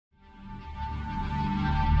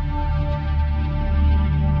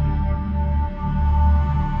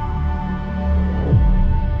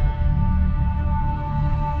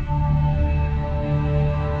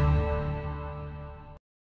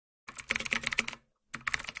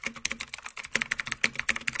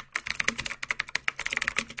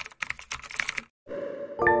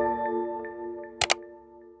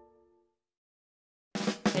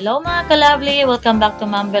Hello mga ka-lovely! Welcome back to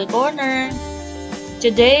Mambel Corner!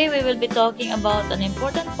 Today, we will be talking about an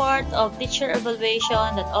important part of teacher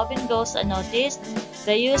evaluation that often goes unnoticed,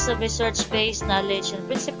 the use of research-based knowledge and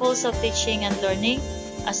principles of teaching and learning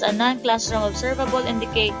as a non-classroom observable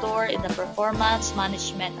indicator in the performance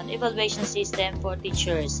management and evaluation system for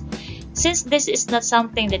teachers. Since this is not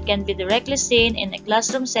something that can be directly seen in a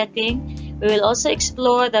classroom setting, we will also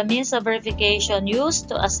explore the means of verification used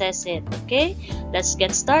to assess it. Okay, let's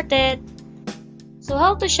get started. So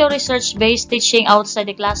how to show research-based teaching outside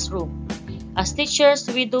the classroom? As teachers,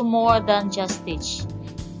 we do more than just teach.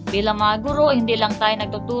 Bilang mga guro, hindi lang tayo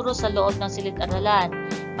nagtuturo sa loob ng silid-aralan.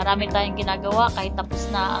 Marami tayong ginagawa kahit tapos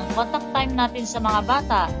na ang contact time natin sa mga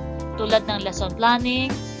bata, tulad ng lesson planning,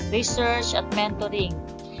 research, at mentoring.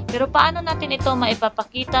 Pero paano natin ito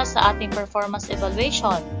maipapakita sa ating performance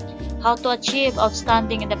evaluation? How to achieve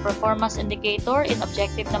outstanding in the performance indicator in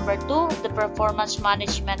objective number 2 of the performance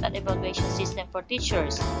management and evaluation system for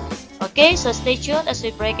teachers. Okay, so stay tuned as we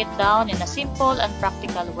break it down in a simple and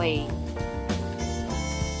practical way.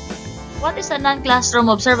 What is a non-classroom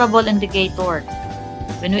observable indicator?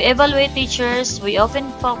 When we evaluate teachers, we often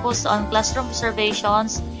focus on classroom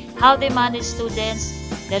observations, how they manage students,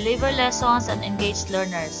 deliver lessons, and engage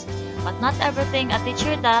learners. But not everything a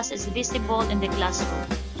teacher does is visible in the classroom.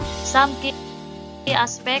 Some key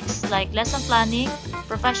aspects like lesson planning,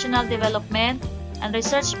 professional development, and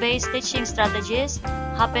research-based teaching strategies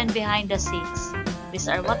happen behind the scenes. These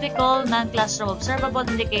are what we call non-classroom observable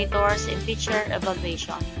indicators in teacher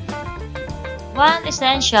evaluation. One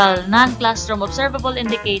essential non-classroom observable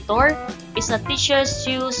indicator is a teacher's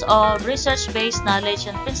use of research-based knowledge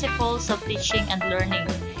and principles of teaching and learning.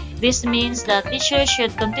 This means that teachers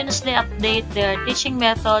should continuously update their teaching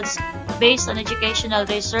methods based on educational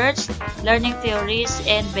research, learning theories,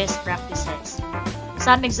 and best practices.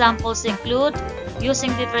 Some examples include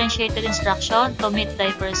using differentiated instruction to meet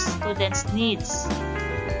diverse students' needs,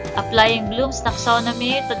 applying Bloom's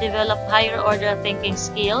taxonomy to develop higher-order thinking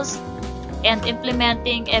skills, and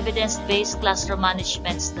implementing evidence-based classroom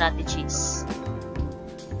management strategies.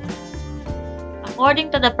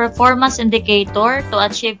 According to the performance indicator, to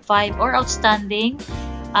achieve 5 or outstanding,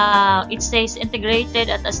 it says integrated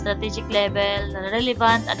at a strategic level,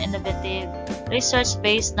 relevant and innovative,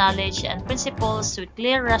 research-based knowledge and principles with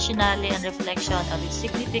clear rationale and reflection of its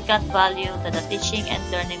significant value to the teaching and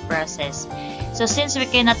learning process. So since we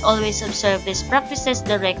cannot always observe these practices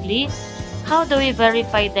directly, how do we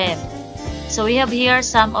verify them? So we have here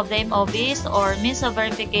some of the MOVs or means of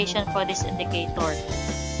verification for this indicator.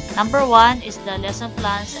 Number 1 is the lesson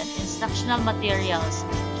plans and instructional materials.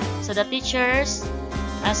 So the teachers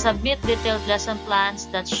submit detailed lesson plans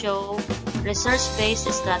that show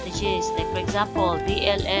research-based strategies, like for example,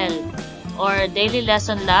 DLL or daily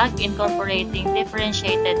lesson log incorporating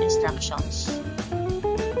differentiated instructions.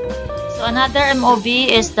 So another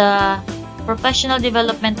MOV is the professional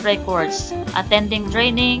development records, attending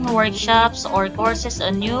training, workshops, or courses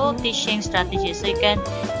on new teaching strategies. So you can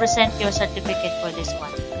present your certificate for this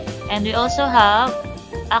one. And we also have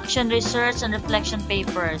action research and reflection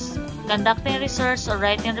papers. Conducting research or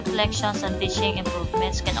writing reflections on teaching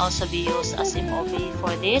improvements can also be used as MOV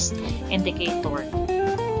for this indicator.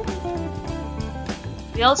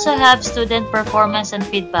 We also have student performance and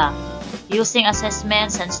feedback, using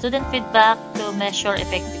assessments and student feedback to measure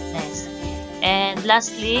effectiveness. And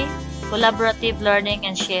lastly, collaborative learning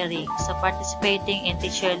and sharing, so participating in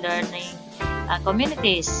teacher learning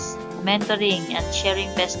communities, mentoring, and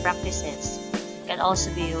sharing best practices can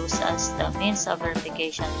also be used as the means of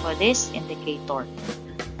verification for this indicator.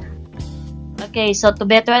 Okay, so to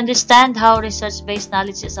better understand how research-based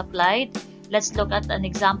knowledge is applied, let's look at an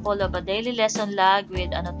example of a daily lesson log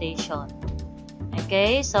with annotation.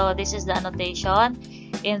 Okay, so this is the annotation.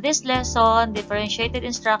 In this lesson, differentiated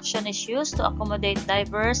instruction is used to accommodate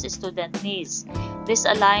diverse student needs. This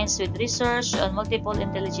aligns with research on multiple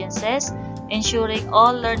intelligences, ensuring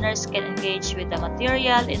all learners can engage with the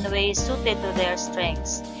material in ways suited to their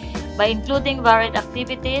strengths. By including varied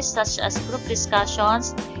activities such as group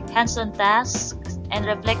discussions, hands-on tasks, and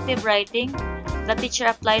reflective writing, the teacher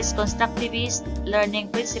applies constructivist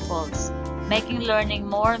learning principles, making learning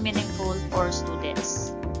more meaningful for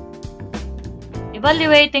students.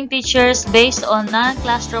 Evaluating teachers based on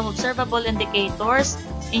non-classroom observable indicators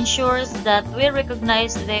ensures that we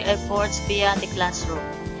recognize their efforts beyond the classroom.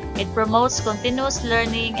 It promotes continuous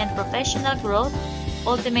learning and professional growth,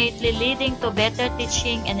 ultimately leading to better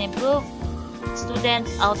teaching and improved student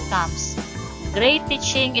outcomes. Great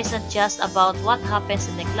teaching isn't just about what happens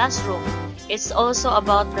in the classroom, it's also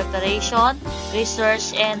about preparation,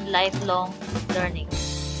 research, and lifelong learning.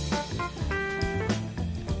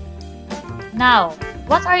 Now,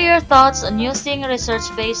 what are your thoughts on using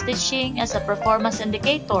research-based teaching as a performance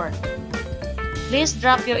indicator? Please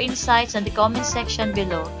drop your insights in the comment section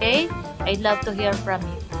below, okay? I'd love to hear from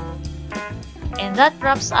you. And that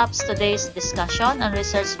wraps up today's discussion on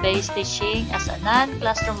research-based teaching as a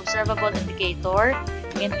non-classroom observable indicator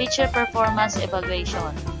in teacher performance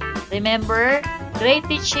evaluation. Remember, great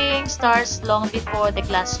teaching starts long before the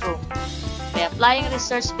classroom. By applying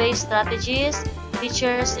research-based strategies,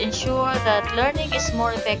 teachers ensure that learning is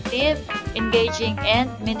more effective, engaging, and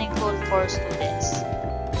meaningful for students.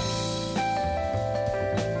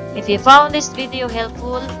 If you found this video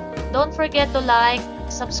helpful, don't forget to like,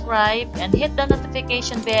 subscribe, and hit the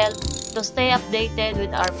notification bell to stay updated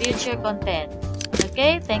with our future content.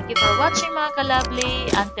 Okay, thank you for watching mga kalabli.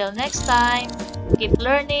 Until next time, keep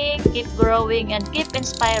learning, keep growing, and keep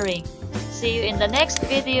inspiring. See you in the next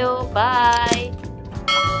video. Bye!